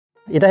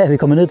I dag er vi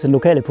kommet ned til den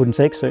lokale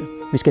Putten-Tæksø.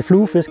 Vi skal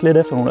fluefiske lidt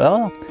efter nogle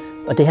ørreder,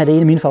 og det her det er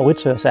en af mine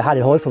favoritsøer, så jeg har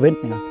lidt høje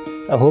forventninger.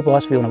 Og jeg håber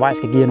også, at vi undervejs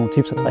skal give jer nogle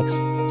tips og tricks.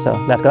 Så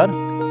lad os gøre det.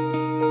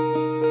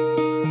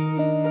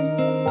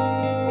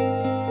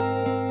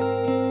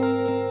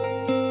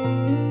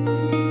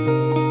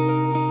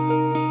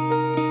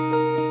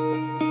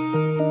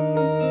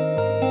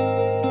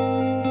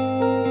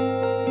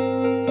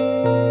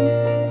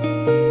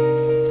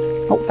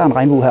 Der er en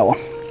regnbue herovre.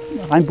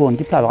 Regnbuerne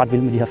de plejer ret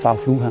vilde med de her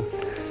farveflue her.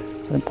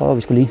 Så den prøver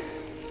vi sgu lige.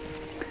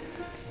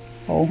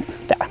 Og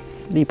der,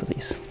 lige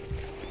præcis.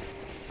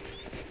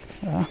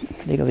 Ja,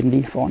 lægger vi den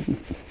lige foran den.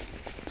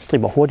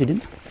 Striber hurtigt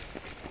ind.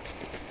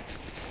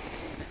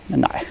 Men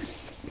nej.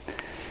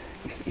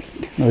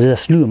 Noget af det, der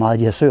slyder meget i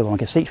de her søer, hvor man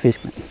kan se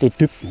fiskene, det er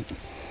dybden.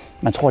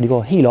 Man tror, de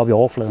går helt op i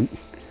overfladen.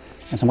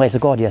 Men som regel så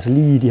går de altså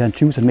lige de her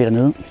 20 cm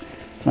nede.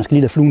 Så man skal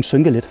lige lade fluen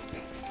synke lidt.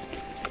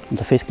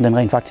 Så fisken den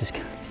rent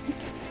faktisk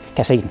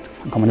kan se den.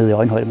 Den kommer ned i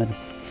øjenhøjde med den.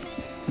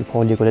 Vi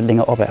prøver lige at gå lidt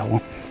længere opad herovre.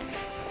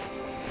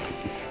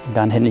 Jeg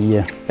gerne hen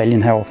i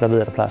baljen herovre, for der ved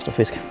jeg, at der plejer at stå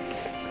fisk. Det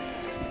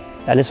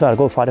er lidt svært at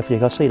gå fra det, fordi jeg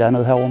kan også se, at der er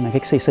noget herovre, men jeg kan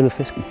ikke se selve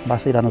fisken. Jeg kan bare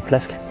se, at der er noget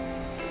plask.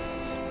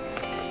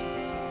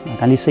 Jeg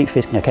kan lige se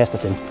fisken, jeg kaster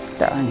til.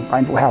 Der er en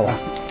regnbue herovre.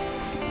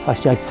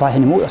 Faktisk jeg er på vej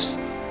hen imod os.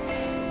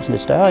 Og sådan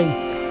lidt større en.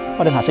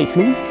 Og den har set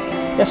fluen.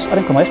 Yes, og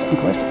den kommer efter.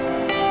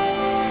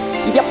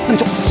 Ja, den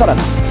tog. Sådan.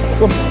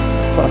 Bum.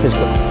 Så er der fisk.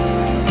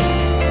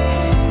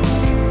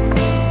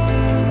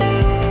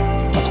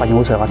 Og træk i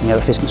modsatte retning af,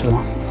 hvad fisken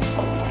svømmer.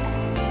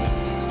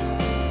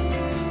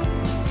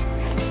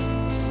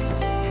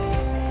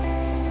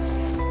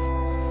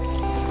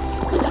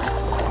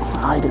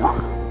 Nej, ikke nu.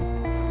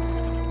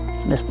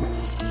 Næsten.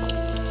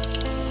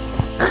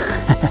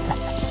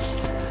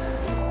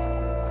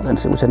 Den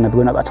ser ud til, at den er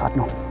begyndt at være træt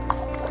nu.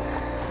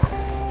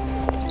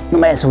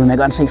 Normalt så vil man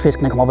gerne se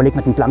fisken, der kommer op og ligge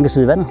med den blanke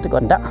side i vandet. Det gør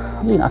den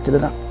der. Lige nøjagtigt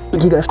det der. Vi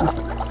kigger efter.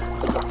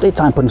 Det er et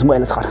tegn på, at den som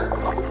regel er træt.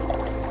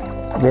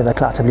 Den er ved at være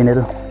klar til at blive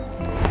nettet.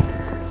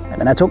 Men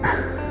den er tung.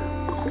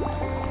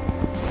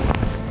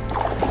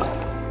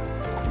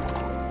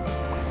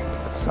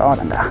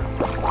 Sådan der.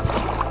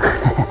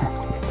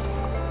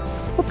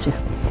 Upsi.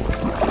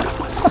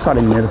 Og så er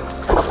den nettet.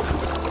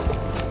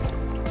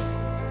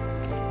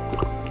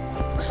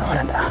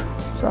 Sådan der.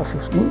 Så er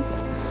fisken ud.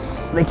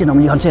 Det er vigtigt, når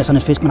man lige håndterer sådan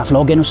en fisk, man har fået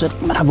lov at genudsætte.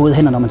 Man har våde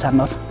hænder, når man tager den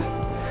op.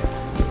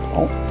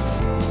 Og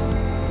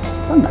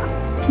sådan der.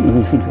 Sådan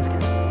en fin fisk.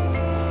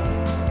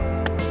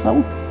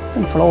 Og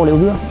den får lov at leve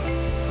videre.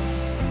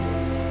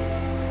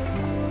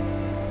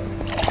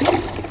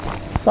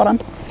 Sådan.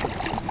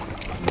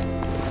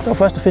 Det var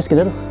første fisk i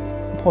nettet.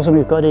 Jeg prøver så, at vi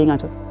kan gøre det en gang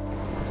til.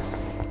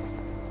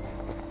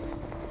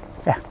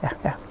 Ja.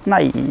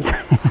 Nej.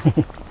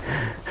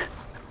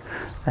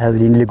 Der havde vi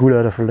lige en lille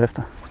guldøre, der fulgte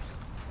efter.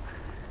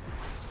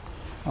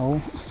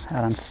 Og her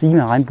er der en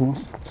sime af regnbuer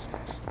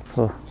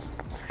på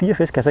 4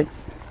 fisk, kan jeg se.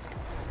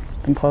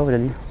 Den prøver vi da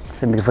lige.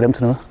 Se om vi kan få dem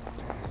til noget.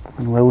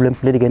 Og nu er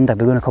ulempen lidt igen, der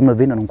begynder at komme noget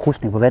vind og nogle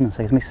krusninger på vandet,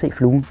 så jeg kan simpelthen ikke se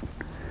fluen.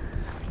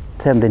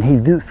 Selvom det er en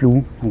helt hvid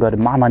flue, som gør det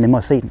meget, meget nemmere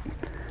at se den.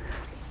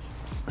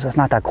 Så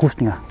snart der er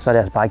krusninger, så er det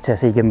altså bare ikke til at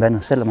se igennem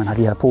vandet, selvom man har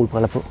de her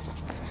polbriller på.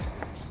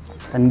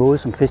 Den måde,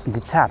 som fisken de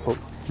tager på,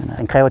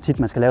 den kræver tit, at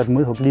man skal lave et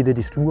modhug lige det,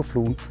 de sluger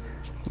fluen.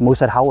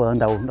 Modsat havørreden,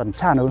 der jo, når den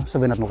tager noget, så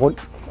vender den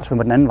rundt og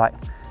svømmer den anden vej.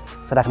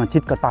 Så der kan man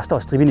tit godt bare stå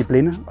og stribe ind i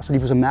blinde, og så lige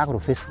pludselig mærker du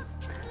fisken.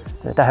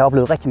 Der har jeg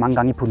oplevet rigtig mange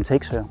gange i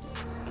Putten-Tæksøer,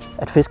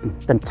 at fisken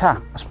den tager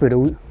og spytter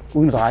ud,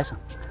 uden at dreje sig.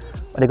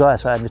 Og det gør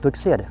altså, at hvis du ikke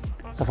ser det,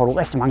 så får du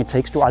rigtig mange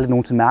takes, du aldrig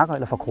nogensinde mærker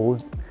eller får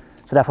kroget.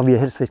 Så derfor vil jeg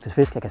helst fiske til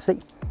fisk, jeg kan se.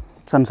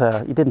 Sådan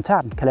så i det, den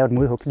tager den, kan lave et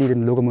modhug, lige det,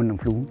 den lukker munden om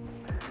fluen.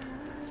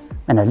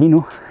 Men lige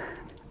nu,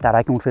 der er der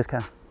ikke nogen fisk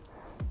her.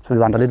 Så vi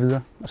vandrer lidt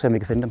videre og se, om vi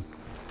kan finde dem.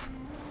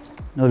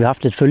 Nu har vi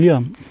haft lidt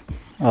følgere,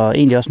 og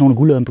egentlig også nogle af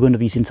guldørrederne begyndt at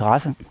vise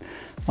interesse.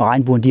 Og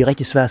regnbuerne, de er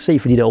rigtig svære at se,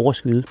 fordi det er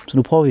overskyet. Så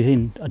nu prøver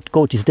vi at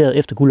gå decideret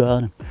efter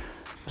guldørrederne.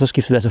 Og så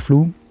skifter vi altså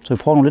flue, så vi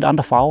prøver nogle lidt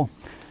andre farver.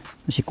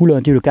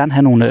 Guldørrederne, de vil gerne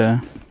have nogle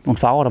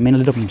farver, der minder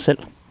lidt om dem selv.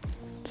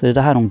 Så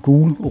der har jeg nogle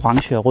gule,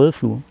 orange og røde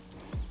fluer.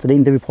 Så det er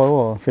egentlig det, vi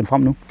prøver at finde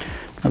frem nu.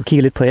 Når vi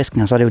kigger lidt på æsken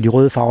her, så er det jo de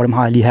røde farver, dem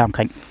har jeg lige her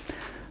omkring.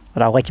 Og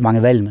der er jo rigtig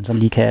mange valg, man sådan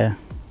lige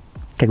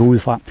kan gå ud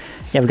fra.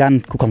 Jeg vil gerne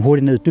kunne komme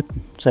hurtigt ned i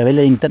dybden, så jeg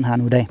vælger egentlig den her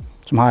nu i dag,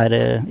 som har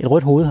et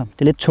rødt hoved her.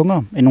 Det er lidt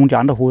tungere end nogle af de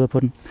andre hoveder på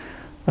den.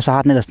 Og så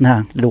har den ellers den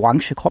her lidt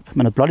orange krop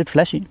med noget blåt lidt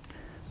flash i,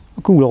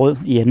 og gul og rød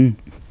i enden.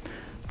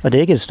 Og det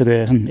er ikke et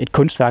stykke sådan et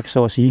kunstværk,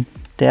 så at sige.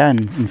 Det er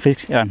en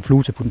fisk, eller en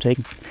flue til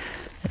Putten-Tækken.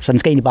 Så den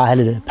skal egentlig bare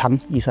have lidt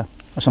pang i sig,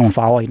 og så nogle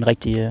farver i det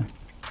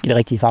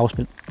rigtige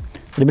farvespil.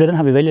 Så det bliver den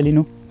her, vi vælger lige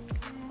nu.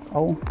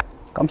 Og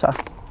kom så.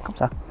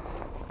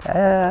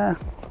 Ja.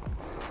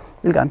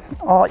 Vil gerne.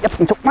 Og ja,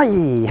 den tog. Nej!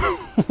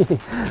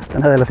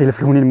 Den havde ellers hele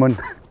fluen i munden.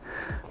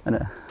 Men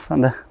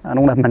sådan der. Der er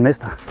nogle af dem, man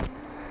mister.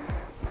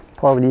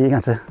 Prøver vi lige en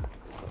gang til.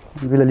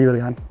 Den vil alligevel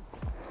gerne.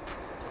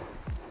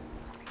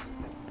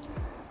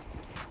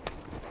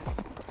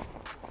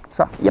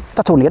 Så,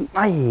 der tog den igen.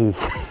 Nej!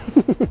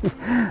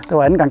 Det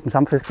var anden gang den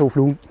samme fisk tog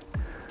fluen.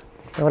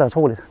 Det var da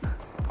utroligt.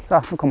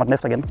 Så, nu kommer den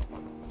efter igen.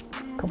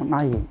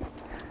 Nej.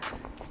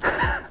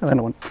 Den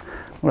vender rundt.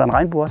 Nu er der en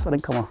regnbue også, og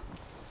den kommer.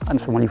 Den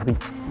svømmer lige forbi.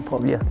 Jeg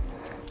prøver lige at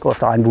gå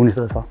efter regnbuen i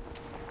stedet for.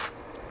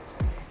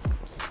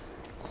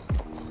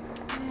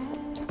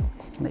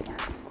 Nej.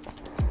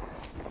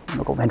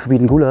 Nu går han forbi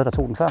den guldøde, der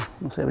tog den før.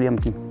 Nu ser vi lige, om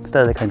den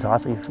stadigvæk har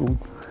interesse i fluen.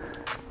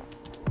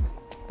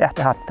 Ja,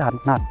 det har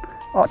den.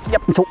 Og ja,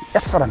 den tog. Ja,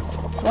 sådan.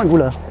 Det var en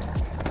guldøde.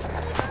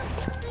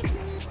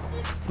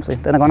 Se,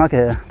 den er godt nok,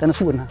 den er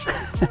sur, den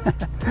her.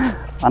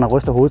 Han har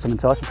rystet hovedet som en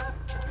tosse.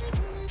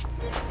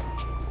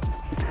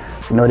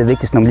 Noget af det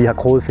vigtigste, når man lige har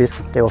kroget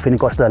fisk, det er at finde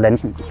et godt sted at lande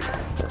den,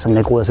 så man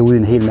ikke roder sig ud i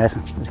en hel masse.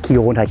 Hvis jeg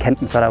kigger rundt her i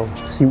kanten, så er der jo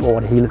siv over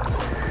det hele.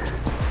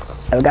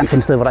 Jeg vil gerne finde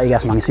et sted, hvor der ikke er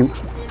så mange siv.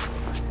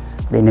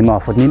 Det er nemmere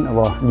at få den ind, og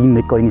hvor linen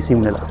ikke går ind i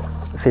siven, eller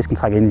fisken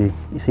trækker ind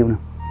i sivene.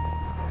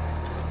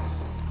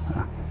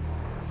 Ja.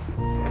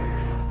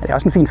 Det er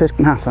også en fin fisk,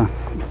 den her, så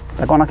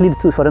der går nok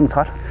lidt tid for den er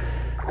træt.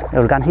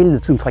 Jeg vil gerne hele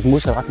tiden trække i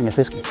modsat retning af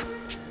fisken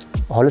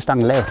og holde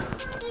stangen lavt.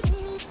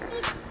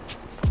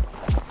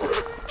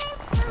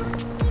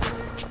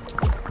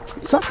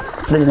 Så,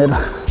 lidt i nettet.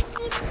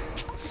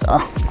 Så.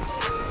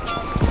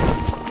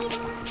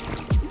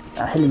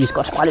 Jeg har heldigvis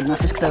godt sprættet den her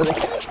fisk stadigvæk.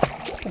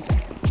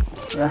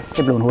 Ja,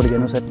 det blev en hurtig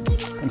genudsat.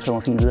 Den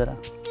svømmer fint videre der.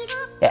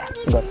 Ja,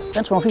 det er godt.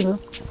 Den svømmer fint videre.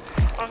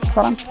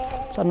 Sådan.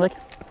 Så er den væk.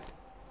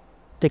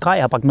 Det grej,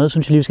 jeg har bragt med,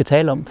 synes jeg lige, vi skal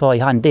tale om, for I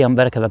har en idé om,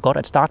 hvad der kan være godt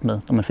at starte med,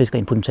 når man fisker i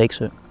en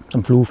put-and-take-sø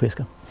som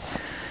fluefisker.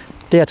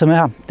 Det jeg tager med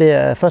her, det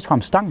er først og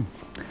fremmest stangen.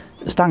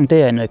 Stangen,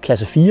 det er en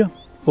klasse 4,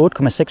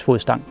 8,6 fod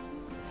stang.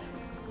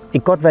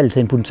 Et godt valg til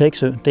en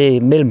put-and-take-sø, det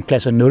er mellem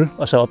klasse 0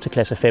 og så op til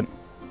klasse 5.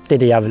 Det er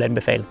det, jeg vil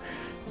anbefale.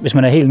 Hvis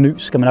man er helt ny,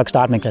 så skal man nok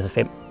starte med en klasse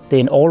 5. Det er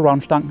en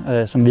all-round stang,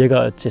 som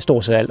virker til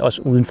stort set alt,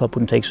 også uden for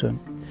put-and-take-søen.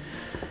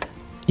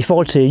 I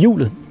forhold til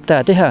hjulet, der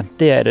er det her,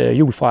 det er et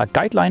hjul fra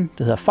Guideline,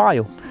 det hedder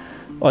Fario.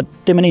 Og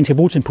det man egentlig skal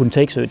bruge til en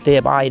put-and-take-sø, det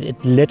er bare et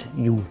let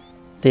hjul.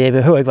 Det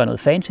behøver ikke være noget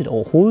fancy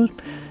overhovedet.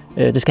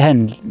 Det skal have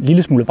en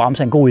lille smule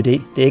bremse, en god idé.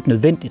 Det er ikke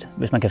nødvendigt,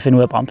 hvis man kan finde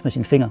ud af at bremse med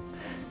sine fingre.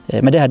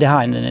 Men det her, det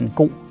har en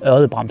god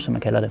ørredbremse, som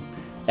man kalder det.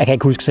 Jeg kan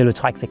ikke huske selve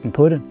trækvægten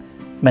på det,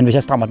 men hvis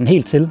jeg strammer den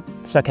helt til,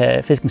 så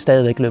kan fisken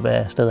stadigvæk løbe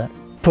af stedet.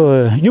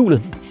 På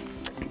hjulet,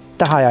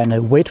 der har jeg en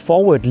weight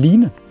forward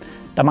line.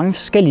 Der er mange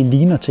forskellige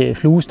liner til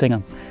fluestænger.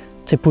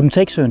 Til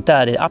put-and-take-søen, der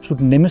er det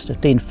absolut nemmeste.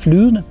 Det er en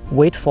flydende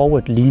weight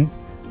forward line,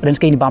 og den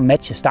skal egentlig bare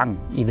matche stangen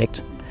i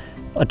vægt.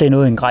 Og det er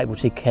noget, en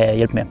grejbutik kan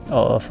hjælpe med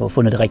at få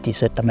fundet det rigtige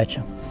sæt, der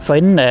matcher. For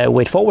enden af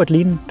weight forward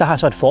linen, der har jeg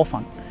så et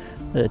forfang.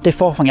 Det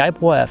forfang, jeg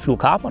bruger, er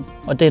fluorocarbon,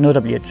 og det er noget,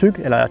 der bliver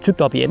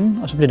tykt op i enden,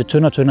 og så bliver det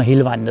tyndere og tyndere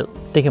hele vejen ned.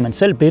 Det kan man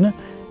selv binde,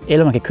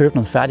 eller man kan købe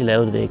noget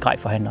færdiglavet ved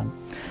grejforhandleren.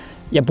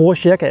 Jeg bruger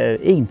cirka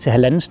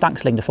 1-1,5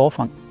 stangslængde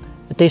forfang.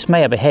 Det er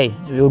smag og behag.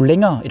 Jo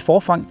længere et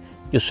forfang,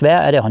 jo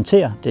sværere er det at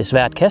håndtere. Det er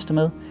svært at kaste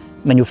med,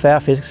 men jo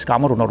færre fisk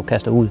skræmmer du, når du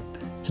kaster ud.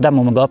 Så der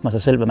må man gå op med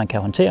sig selv, hvad man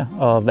kan håndtere,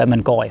 og hvad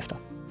man går efter.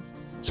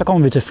 Så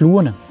kommer vi til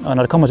fluerne, og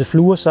når det kommer til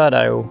fluer, så er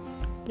der jo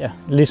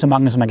lige så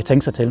mange, som man kan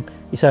tænke sig til,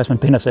 især hvis man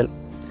binder selv.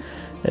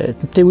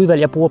 Det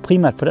udvalg, jeg bruger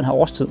primært på den her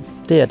årstid,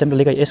 det er dem, der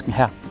ligger i æsken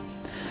her.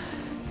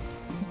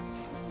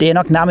 Det er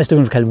nok nærmest det,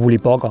 man vil kalde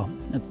woolly-bugger.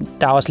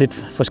 Der er også lidt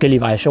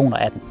forskellige variationer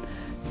af den.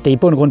 Det er i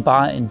bund og grund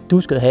bare en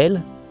dusket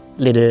hale,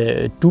 lidt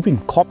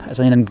dubbing-krop,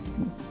 altså en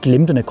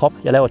glimtende krop,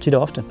 jeg laver tit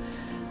og ofte.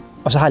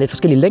 Og så har jeg lidt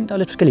forskellige længder og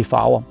lidt forskellige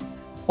farver.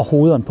 Og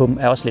hovederne på dem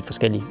er også lidt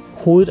forskellige.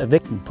 Hovedet er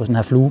vægten på sådan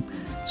her flue,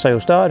 så jo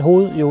større et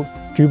hoved, jo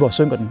dybere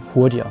synker den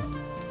hurtigere.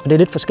 Og det er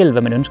lidt forskelligt,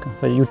 hvad man ønsker.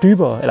 For jo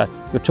dybere, eller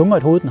jo tungere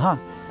et hoved den har,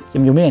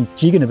 jamen jo mere en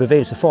jiggende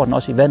bevægelse får den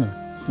også i vandet,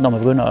 når man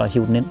begynder at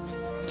hive den ind.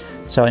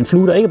 Så en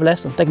flue, der ikke er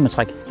belastet, der kan man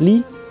trække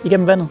lige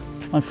igennem vandet,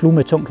 og en flue med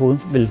et tungt hoved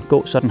vil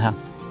gå sådan her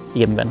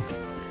igennem vandet.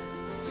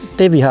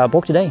 Det vi har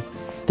brugt i dag,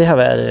 det har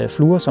været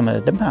fluer som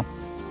dem her.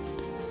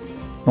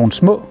 Nogle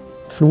små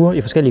fluer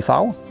i forskellige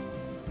farver.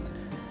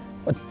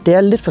 Og det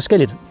er lidt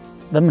forskelligt,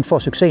 hvad man får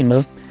succesen med,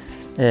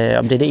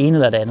 om det er det ene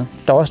eller det andet.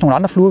 Der er også nogle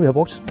andre fluer, vi har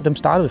brugt, og dem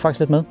startede vi faktisk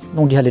lidt med.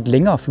 Nogle af de her lidt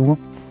længere fluer.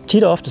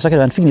 Tit og ofte så kan det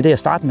være en fin idé at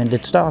starte med en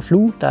lidt større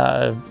flue,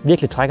 der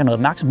virkelig trækker noget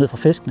opmærksomhed fra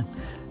fiskene.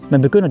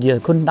 Men begynder de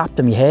at kun nappe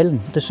dem i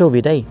halen, det så vi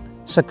i dag,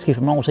 så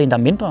skifter man over til en, der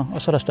er mindre,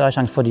 og så er der større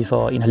chance for, at de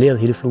får inhaleret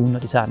hele fluen, når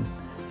de tager den.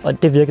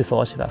 Og det virkede for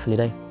os i hvert fald i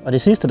dag. Og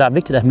det sidste, der er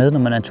vigtigt at have med, når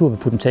man er en tur ved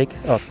put-and-take,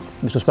 og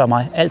hvis du spørger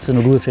mig, altid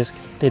når du er ude at fiske,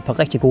 det er et par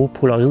rigtig gode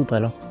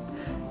polaroidbriller.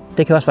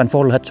 Det kan også være en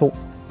fordel at have to.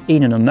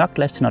 En i noget mørkt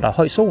glas til, når der er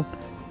høj sol,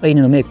 og en i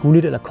noget mere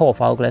gulligt eller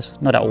kobberfarvet glas,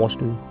 når der er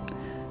overskyet.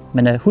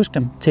 Men husk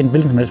dem til en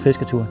hvilken som helst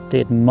fisketur. Det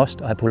er et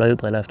must at have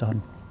polaroidbriller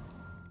efterhånden.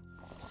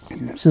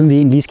 Siden vi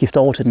egentlig lige skifter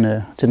over til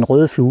den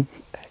røde flue,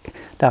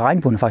 der er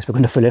regnbuerne faktisk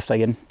begyndt at følge efter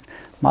igen.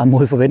 Meget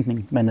mod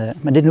forventning, men det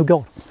er det nu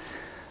gjort.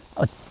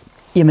 Og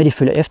i og med, at de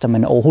følger efter,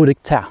 men overhovedet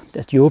ikke tager.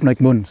 Altså, de åbner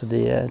ikke munden, så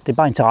det er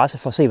bare interesse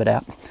for at se, hvad det er.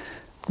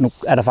 Nu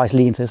er der faktisk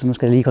lige en til, så nu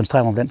skal jeg lige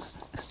koncentrere mig om den.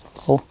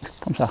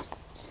 Kom så.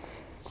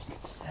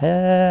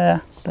 Ja,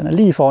 den er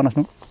lige foran os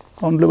nu.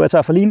 Og nu løber jeg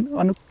tør for linen,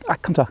 og nu,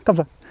 kom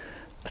så.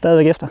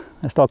 Stadigvæk efter.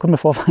 Jeg står kun med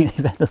forfanget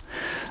i vandet.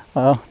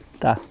 Og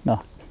der,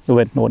 nu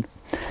vendte den rundt.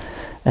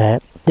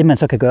 Det man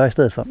så kan gøre i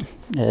stedet for,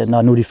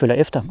 når nu de følger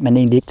efter, men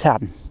egentlig ikke tager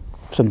den,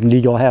 som den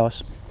lige gjorde her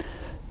også,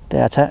 det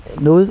er at tage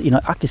noget i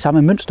nøjagtigt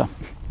samme mønster,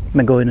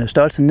 men gå en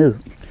størrelse ned.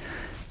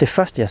 Det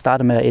første, jeg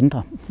starter med at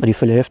ændre, når de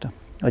følger efter,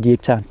 og de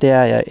ikke tager, det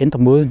er, at jeg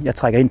ændrer måden, jeg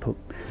trækker ind på.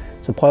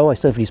 Så prøver i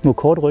stedet for de små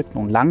korte ryg,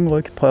 nogle lange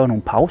ryg, prøver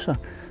nogle pauser,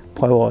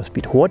 prøver at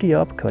speede hurtigere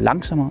op, køre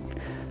langsommere,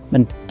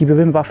 men de bliver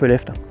ved med bare at følge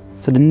efter.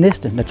 Så det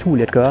næste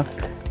naturligt at gøre,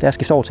 det er at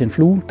skifte over til en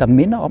flue, der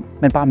minder om,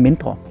 men bare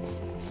mindre.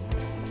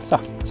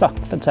 Så,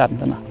 den tager den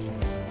her.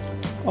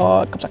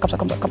 Og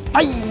kom.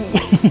 Ej!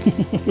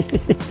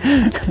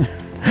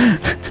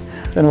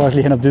 Den var også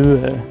lige hen og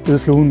bide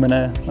fluen, men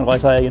den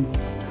røg så igen.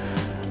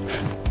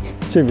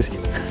 Typisk.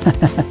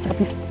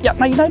 Ja,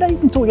 nej,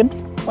 den tog igen.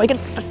 Og igen.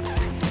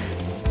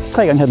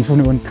 3 gange havde den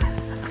fundet i munden.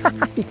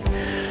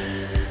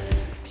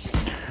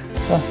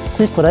 Så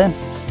sidst på dagen,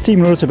 10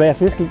 minutter tilbage at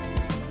fiske i.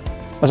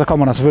 Og så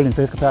kommer der selvfølgelig en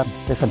fisk og tager den.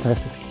 Det er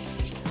fantastisk.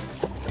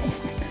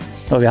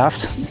 Vi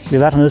har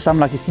været hernede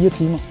sammenlagt i 4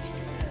 timer.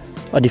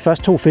 Og de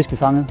første 2 fisk, vi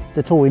fangede,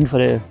 det tog inden for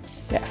det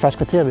første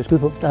kvarter, vi skød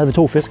på. Der havde vi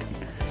 2 fisk.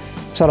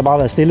 Så har der bare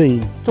været stille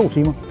i 2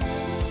 timer.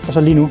 Og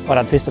så lige nu var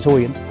der en fisk, der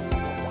tog igen.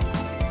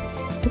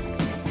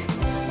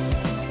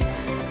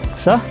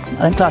 Så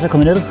er den klar til at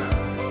komme i nettet.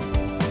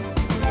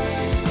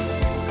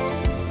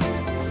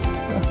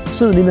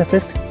 Sød lille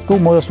fisk. God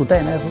måde at slutte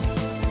dagen af på.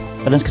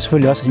 Og den skal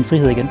selvfølgelig også have sin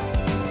frihed igen.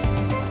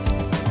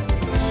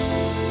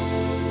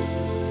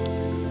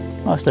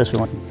 Og stadig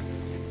svømmer den.